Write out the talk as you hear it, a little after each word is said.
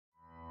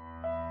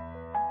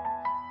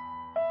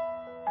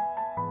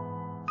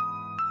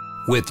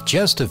With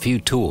just a few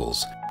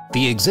tools,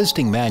 the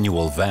existing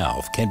manual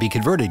valve can be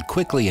converted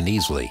quickly and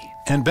easily,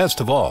 and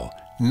best of all,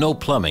 no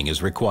plumbing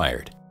is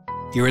required.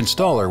 Your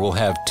installer will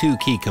have two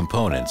key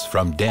components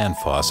from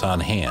Danfoss on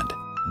hand: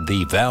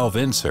 the valve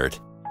insert,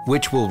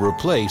 which will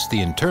replace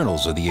the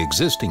internals of the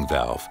existing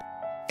valve,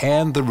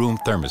 and the room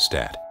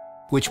thermostat,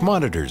 which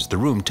monitors the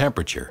room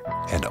temperature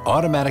and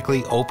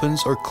automatically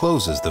opens or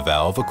closes the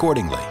valve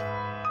accordingly.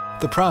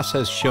 The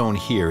process shown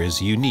here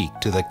is unique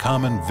to the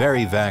common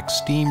Varivac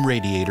steam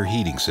radiator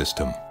heating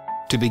system.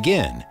 To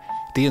begin,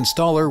 the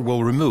installer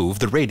will remove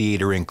the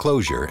radiator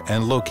enclosure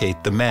and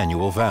locate the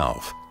manual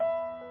valve.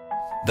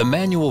 The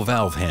manual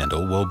valve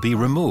handle will be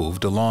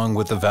removed along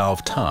with the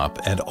valve top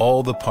and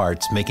all the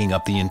parts making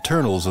up the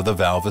internals of the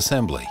valve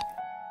assembly.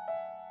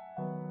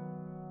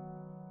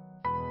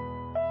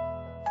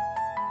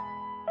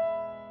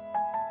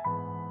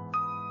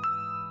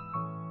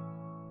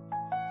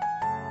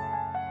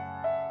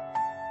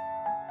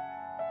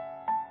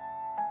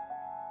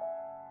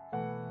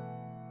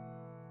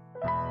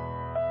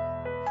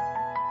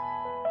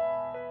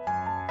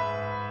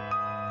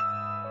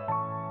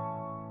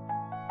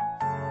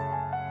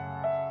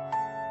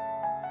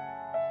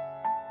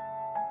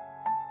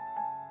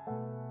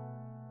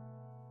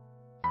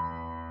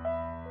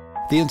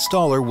 The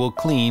installer will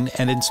clean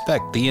and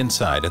inspect the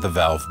inside of the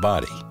valve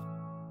body.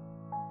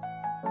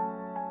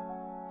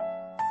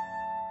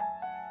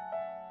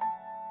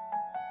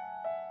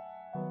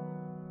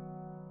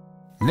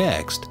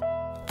 Next,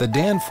 the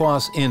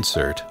Danfoss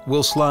insert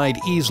will slide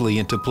easily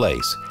into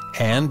place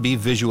and be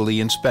visually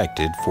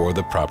inspected for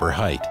the proper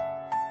height.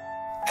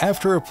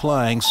 After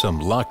applying some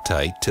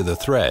Loctite to the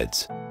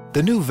threads,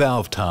 the new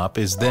valve top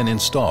is then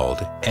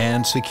installed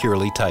and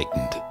securely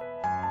tightened.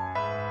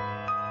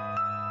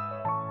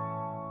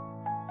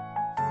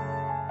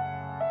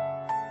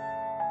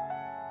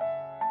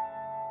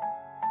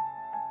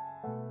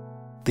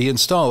 The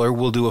installer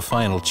will do a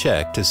final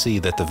check to see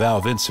that the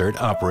valve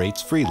insert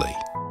operates freely.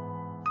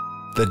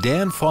 The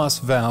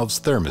Danfoss Valves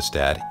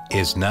thermostat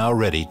is now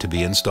ready to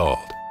be installed.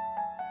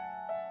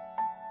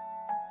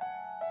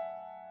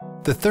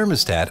 The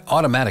thermostat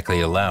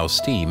automatically allows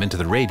steam into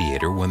the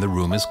radiator when the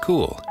room is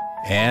cool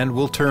and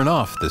will turn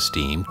off the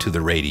steam to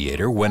the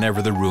radiator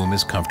whenever the room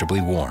is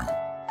comfortably warm.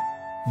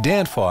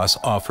 Danfoss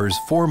offers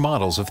 4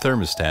 models of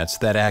thermostats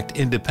that act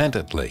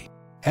independently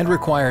and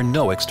require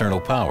no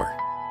external power,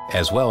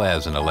 as well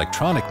as an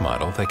electronic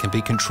model that can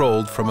be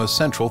controlled from a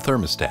central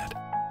thermostat.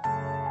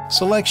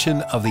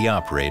 Selection of the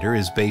operator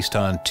is based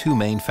on 2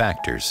 main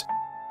factors: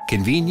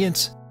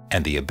 convenience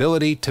and the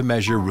ability to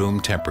measure room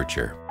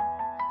temperature.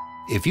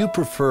 If you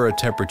prefer a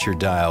temperature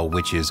dial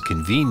which is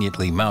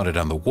conveniently mounted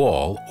on the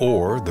wall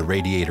or the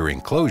radiator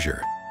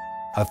enclosure,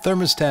 a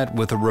thermostat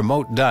with a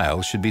remote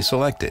dial should be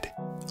selected.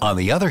 On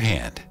the other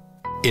hand,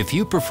 if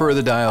you prefer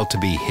the dial to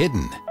be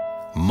hidden,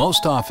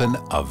 most often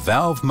a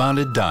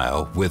valve-mounted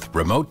dial with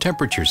remote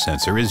temperature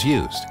sensor is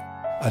used.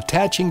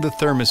 Attaching the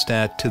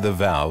thermostat to the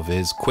valve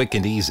is quick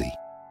and easy.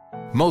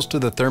 Most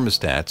of the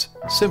thermostats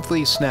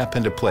simply snap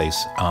into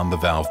place on the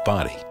valve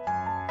body,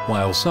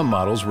 while some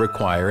models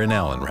require an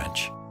Allen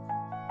wrench.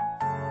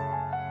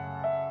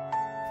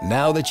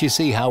 Now that you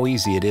see how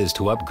easy it is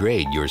to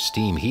upgrade your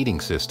steam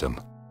heating system,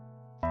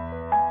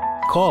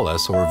 call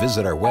us or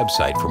visit our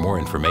website for more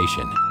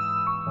information.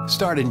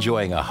 Start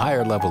enjoying a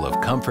higher level of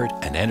comfort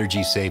and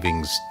energy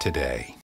savings today.